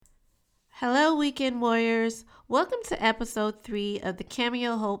Hello, Weekend Warriors. Welcome to episode 3 of the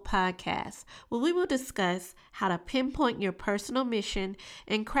Cameo Hope podcast, where we will discuss how to pinpoint your personal mission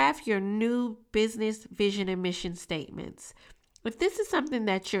and craft your new business vision and mission statements. If this is something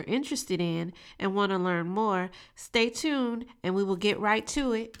that you're interested in and want to learn more, stay tuned and we will get right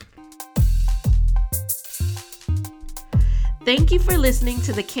to it. Thank you for listening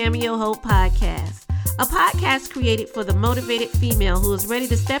to the Cameo Hope podcast, a podcast created for the motivated female who is ready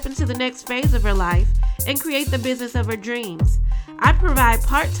to step into the next phase of her life and create the business of her dreams. I provide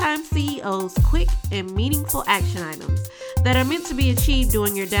part-time CEOs quick and meaningful action items that are meant to be achieved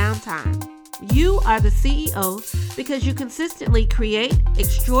during your downtime. You are the CEO because you consistently create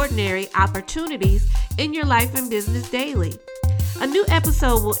extraordinary opportunities in your life and business daily. A new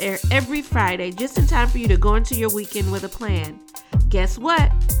episode will air every Friday, just in time for you to go into your weekend with a plan. Guess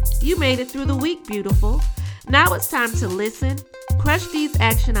what? You made it through the week, beautiful. Now it's time to listen, crush these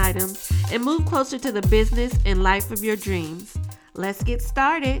action items, and move closer to the business and life of your dreams. Let's get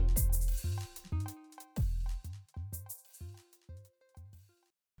started.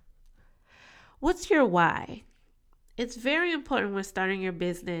 What's your why? It's very important when starting your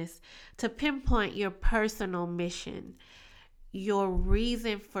business to pinpoint your personal mission, your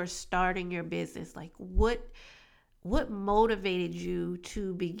reason for starting your business. Like what motivated you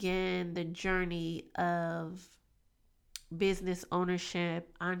to begin the journey of business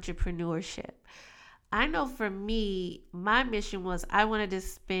ownership, entrepreneurship? I know for me, my mission was I wanted to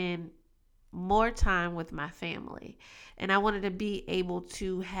spend more time with my family, and I wanted to be able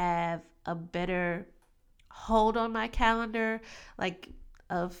to have a better hold on my calendar, like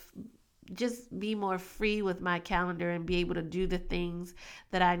of just be more free with my calendar and be able to do the things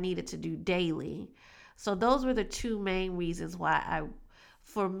that I needed to do daily. So those were the two main reasons why I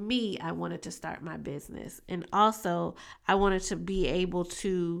wanted to start my business. And also I wanted to be able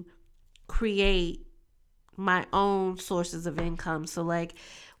to create my own sources of income. So like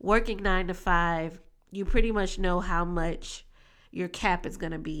working 9 to 5, you pretty much know how much your cap is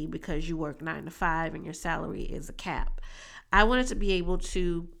going to be because you work 9 to 5 and your salary is a cap. I wanted to be able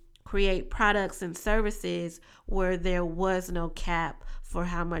to create products and services where there was no cap for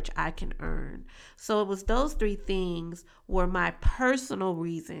how much I can earn. So it was those three things were my personal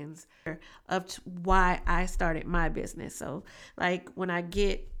reasons of why I started my business. So like when I'm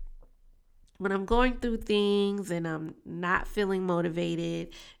going through things and I'm not feeling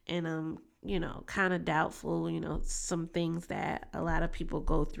motivated and I'm, kind of doubtful, some things that a lot of people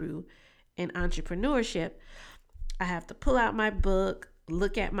go through in entrepreneurship, I have to pull out my book,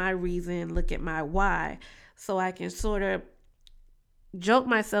 look at my reason, look at my why, so I can sort of jolt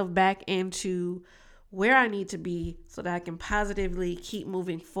myself back into where I need to be so that I can positively keep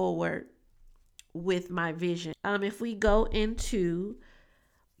moving forward with my vision. If we go into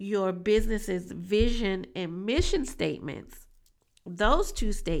your business's vision and mission statements, those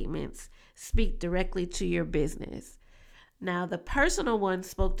two statements speak directly to your business. Now, the personal one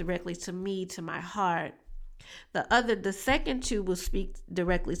spoke directly to me, to my heart. The second two will speak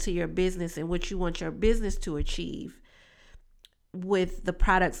directly to your business and what you want your business to achieve with the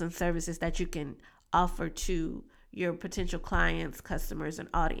products and services that you can offer to your potential clients, customers, and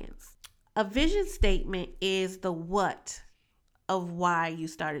audience. A vision statement is the what of why you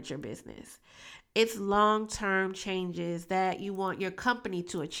started your business. It's long-term changes that you want your company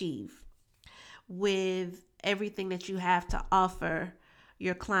to achieve with everything that you have to offer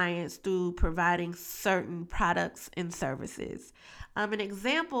your clients through providing certain products and services. An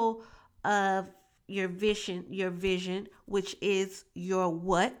example of your vision, which is your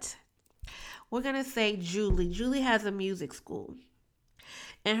what. We're going to say Julie. Julie has a music school.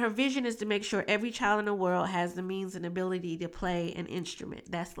 And her vision is to make sure every child in the world has the means and ability to play an instrument.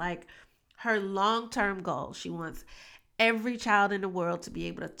 That's like her long-term goal. She wants every child in the world to be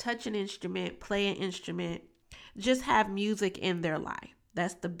able to touch an instrument, play an instrument, just have music in their life.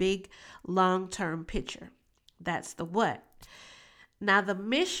 That's the big long-term picture. That's the what. Now, the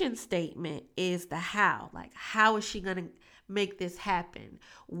mission statement is the how. Like, how is she going to make this happen?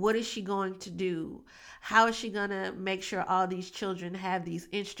 What is she going to do? How is she going to make sure all these children have these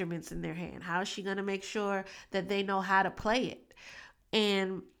instruments in their hand? How is she going to make sure that they know how to play it?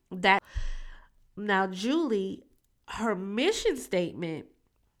 And that now, Julie, her mission statement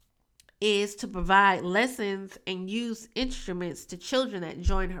is to provide lessons and use instruments to children that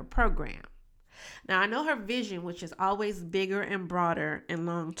join her program. Now, I know her vision, which is always bigger and broader and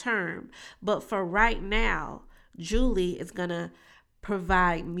long term, but for right now, Julie is going to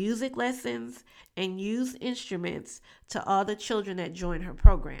provide music lessons and use instruments to all the children that join her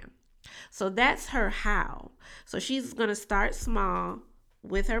program. So that's her how. So she's going to start small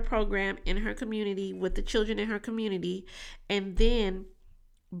with her program in her community, with the children in her community, and then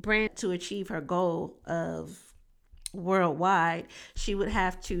brand to achieve her goal of worldwide, she would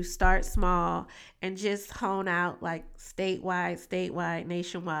have to start small and just hone out like statewide,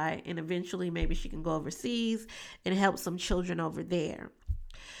 nationwide, and eventually maybe she can go overseas and help some children over there.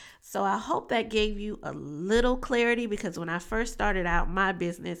 So I hope that gave you a little clarity, because when I first started out my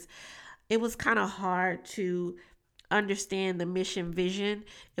business, it was kind of hard to understand the mission vision.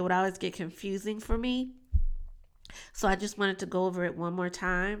 It would always get confusing for me. So I just wanted to go over it one more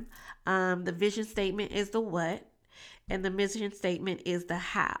time. The vision statement is the what, and the mission statement is the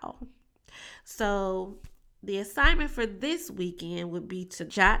how. So the assignment for this weekend would be to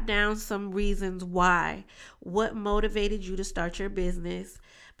jot down some reasons why, what motivated you to start your business,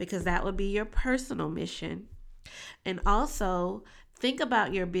 because that would be your personal mission. And also think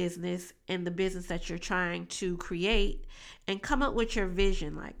about your business and the business that you're trying to create, and come up with your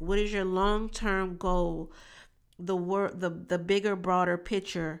vision. Like, what is your long-term goal? The bigger, broader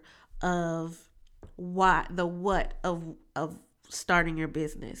picture of what of starting your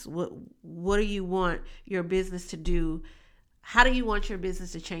business. What do you want your business to do? How do you want your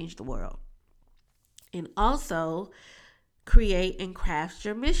business to change the world? And also create and craft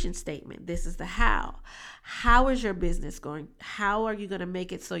your mission statement. This is the how. How is your business going? How are you going to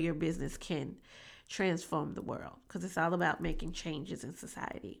make it so your business can transform the world? Because it's all about making changes in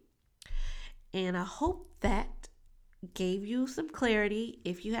society. And I hope that gave you some clarity.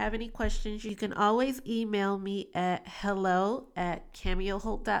 If you have any questions, you can always email me at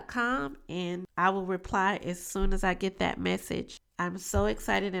hello@cameohope.com, and I will reply as soon as I get that message. I'm so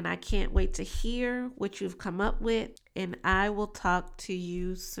excited, and I can't wait to hear what you've come up with, and I will talk to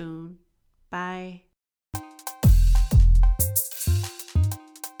you soon. Bye.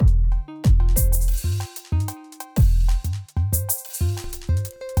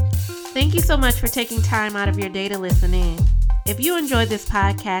 Thank you so much for taking time out of your day to listen in. If you enjoyed this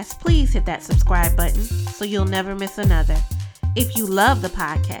podcast, please hit that subscribe button so you'll never miss another. If you love the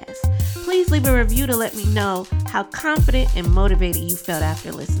podcast, please leave a review to let me know how confident and motivated you felt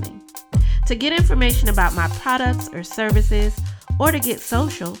after listening. To get information about my products or services, or to get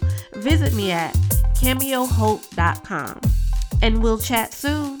social, visit me at cameohope.com. And we'll chat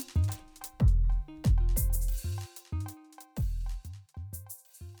soon.